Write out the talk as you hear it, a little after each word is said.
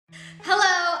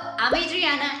I'm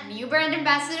Adriana, new brand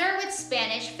ambassador with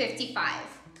Spanish 55.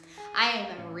 I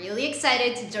am really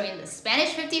excited to join the Spanish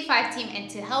 55 team and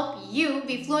to help you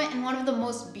be fluent in one of the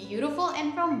most beautiful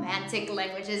and romantic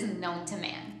languages known to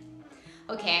man.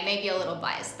 Okay, I may be a little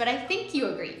biased, but I think you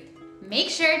agree. Make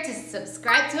sure to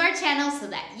subscribe to our channel so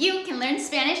that you can learn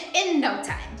Spanish in no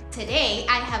time. Today,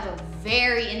 I have a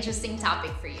very interesting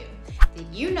topic for you.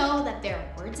 Did you know that there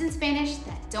are words in Spanish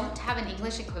that don't have an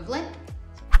English equivalent?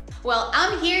 Well,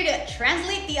 I'm here to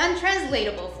translate the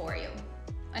untranslatable for you.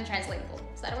 Untranslatable,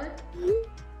 is that a word?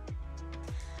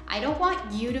 I don't want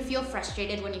you to feel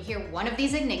frustrated when you hear one of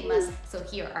these enigmas, so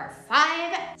here are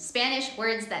 5 Spanish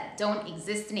words that don't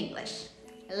exist in English.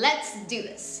 Let's do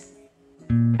this.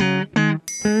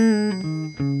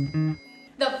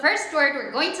 The first word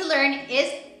we're going to learn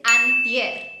is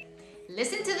antier.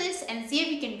 Listen to this and see if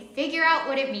you can figure out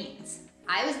what it means.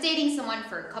 I was dating someone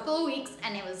for a couple of weeks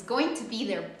and it was going to be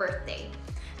their birthday.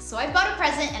 So I bought a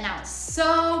present and I was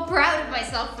so proud of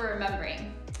myself for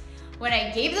remembering. When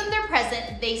I gave them their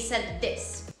present, they said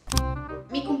this.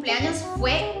 Mi cumpleaños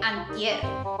fue antier.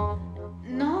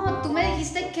 No, tú me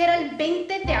dijiste que era el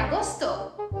 20 de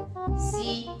agosto.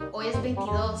 Sí, hoy es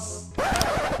 22.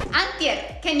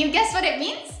 Antier, can you guess what it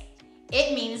means?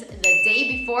 It means the day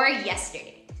before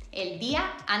yesterday. El día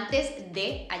antes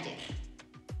de ayer.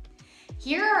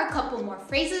 Here are a couple more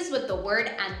phrases with the word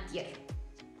antier.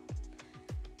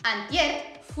 Antier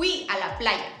fui a la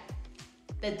playa.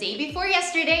 The day before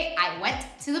yesterday, I went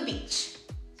to the beach.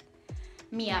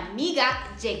 Mi amiga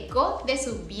llegó de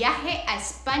su viaje a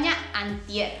España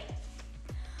antier.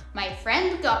 My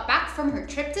friend got back from her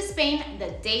trip to Spain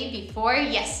the day before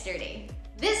yesterday.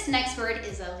 This next word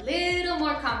is a little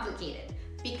more complicated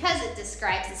because it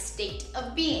describes a state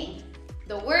of being.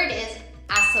 The word is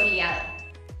asoleado.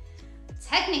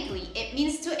 Technically, it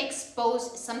means to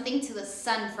expose something to the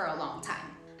sun for a long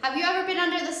time. Have you ever been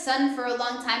under the sun for a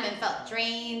long time and felt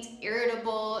drained,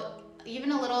 irritable,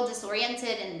 even a little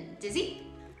disoriented and dizzy?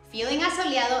 Feeling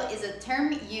asoleado is a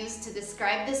term used to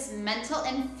describe this mental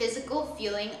and physical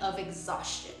feeling of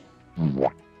exhaustion.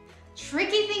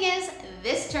 Tricky thing is,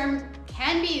 this term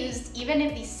can be used even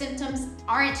if these symptoms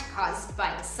aren't caused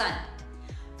by the sun.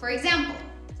 For example,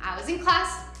 I was in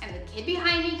class and the kid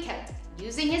behind me kept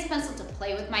using his pencil to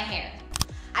play with my hair.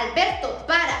 Alberto,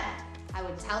 para! I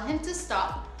would tell him to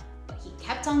stop, but he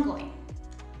kept on going.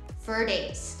 For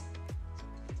days.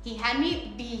 He had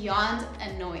me beyond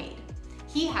annoyed.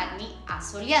 He had me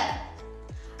asoleada.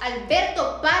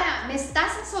 Alberto, para! Me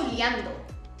estás asoleando.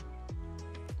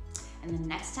 And the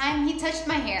next time he touched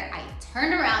my hair, I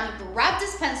turned around, grabbed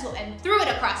his pencil, and threw it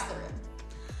across the room.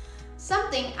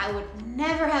 Something I would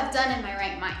never have done in my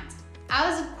right mind. I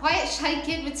was a quiet, shy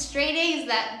kid with straight A's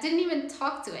that didn't even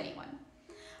talk to anyone.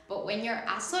 But when you're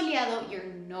asoleado,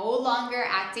 you're no longer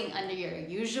acting under your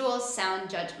usual sound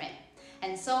judgment.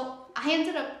 And so I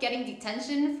ended up getting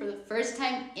detention for the first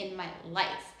time in my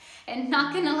life. And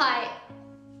not gonna lie,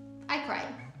 I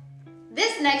cried.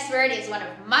 This next word is one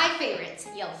of my favorites.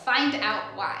 You'll find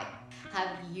out why.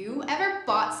 Have you ever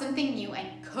bought something new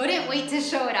and couldn't wait to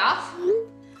show it off?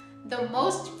 The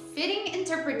most fitting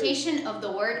interpretation of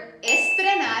the word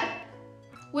estrenar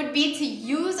would be to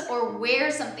use or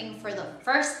wear something for the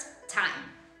first time.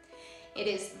 It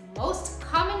is most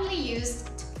commonly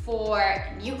used for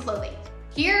new clothing.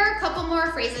 Here are a couple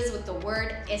more phrases with the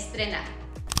word estrenar.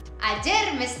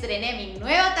 Ayer me estrené mi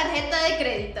nueva tarjeta de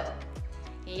crédito.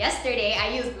 Yesterday,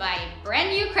 I used my brand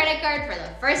new credit card for the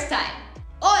first time.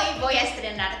 Hoy voy a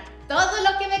estrenar todo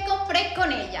lo que me compré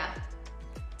con ella.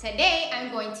 Today,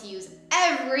 I'm going to use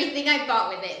everything I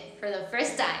bought with it for the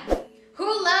first time. Who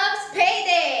loves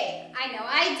payday? I know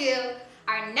I do.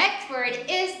 Our next word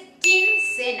is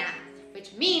quincena,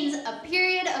 which means a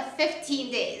period of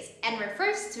 15 days and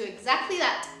refers to exactly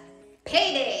that,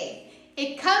 payday.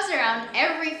 It comes around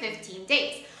every 15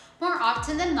 days. More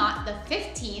often than not, the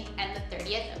 15th and the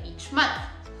 30th of each month.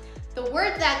 The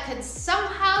word that could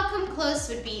somehow come close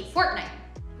would be fortnight.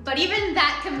 But even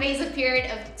that conveys a period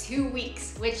of 2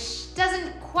 weeks, which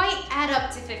doesn't quite add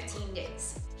up to 15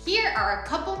 days. Here are a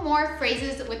couple more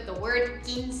phrases with the word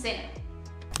quincena.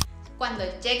 Cuando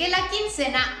llegue la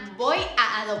quincena, voy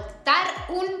a adoptar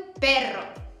un perro.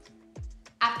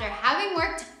 After having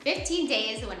worked 15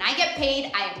 days, when I get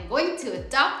paid, I am going to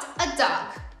adopt a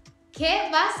dog.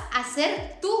 ¿Qué vas a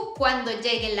hacer tú cuando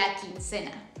llegue la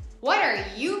quincena? What are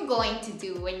you going to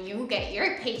do when you get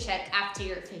your paycheck after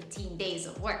your 15 days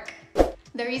of work?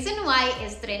 The reason why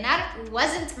estrenar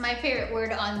wasn't my favorite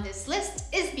word on this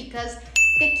list is because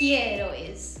te quiero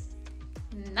is.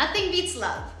 Nothing beats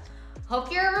love.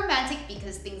 Hope you're a romantic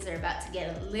because things are about to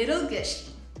get a little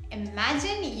gushy.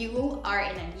 Imagine you are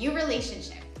in a new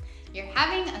relationship. You're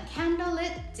having a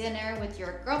candlelit dinner with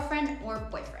your girlfriend or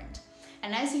boyfriend.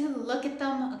 And as you look at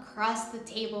them across the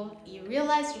table, you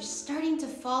realize you're starting to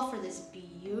fall for this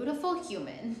beautiful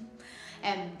human.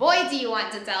 And boy, do you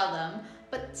want to tell them,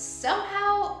 but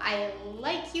somehow I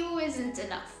like you isn't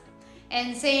enough.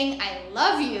 And saying I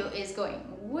love you is going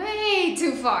way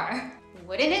too far.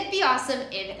 Wouldn't it be awesome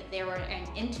if there were an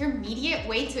intermediate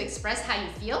way to express how you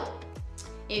feel?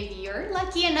 If you're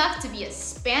lucky enough to be a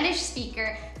Spanish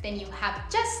speaker, then you have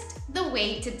just the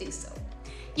way to do so.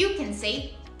 You can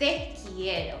say te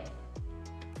quiero.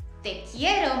 Te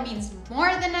quiero means more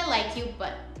than I like you,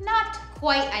 but not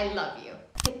quite I love you.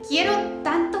 Te quiero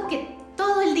tanto que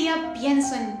todo el día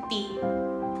pienso en ti.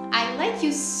 I like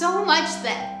you so much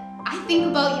that I think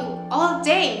about you all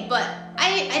day, but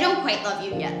I don't quite love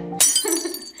you yet.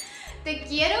 Te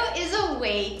quiero is a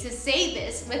way to say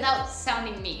this without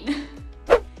sounding mean.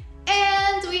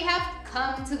 And we have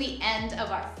come to the end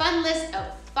of our fun list of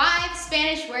 5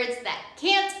 Spanish words that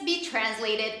can't be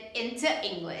translated into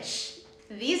English.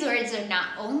 These words are not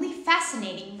only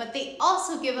fascinating, but they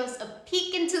also give us a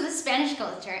peek into the Spanish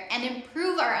culture and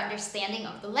improve our understanding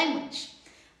of the language.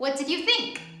 What did you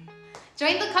think?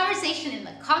 Join the conversation in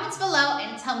the comments below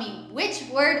and tell me which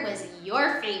word was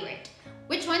your favorite.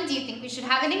 Which one do you think we should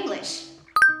have in English?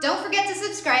 Don't forget to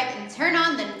subscribe and turn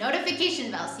on the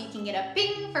notification bell so you can get a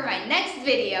ping for my next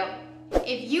video.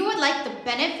 If you would like the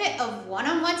benefit of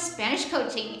one-on-one Spanish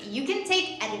coaching, you can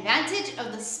take advantage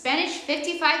of the Spanish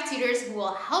 55 tutors who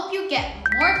will help you get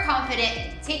more confident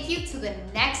and take you to the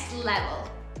next level.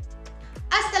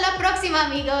 Hasta la próxima,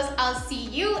 amigos. I'll see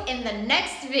you in the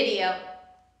next video.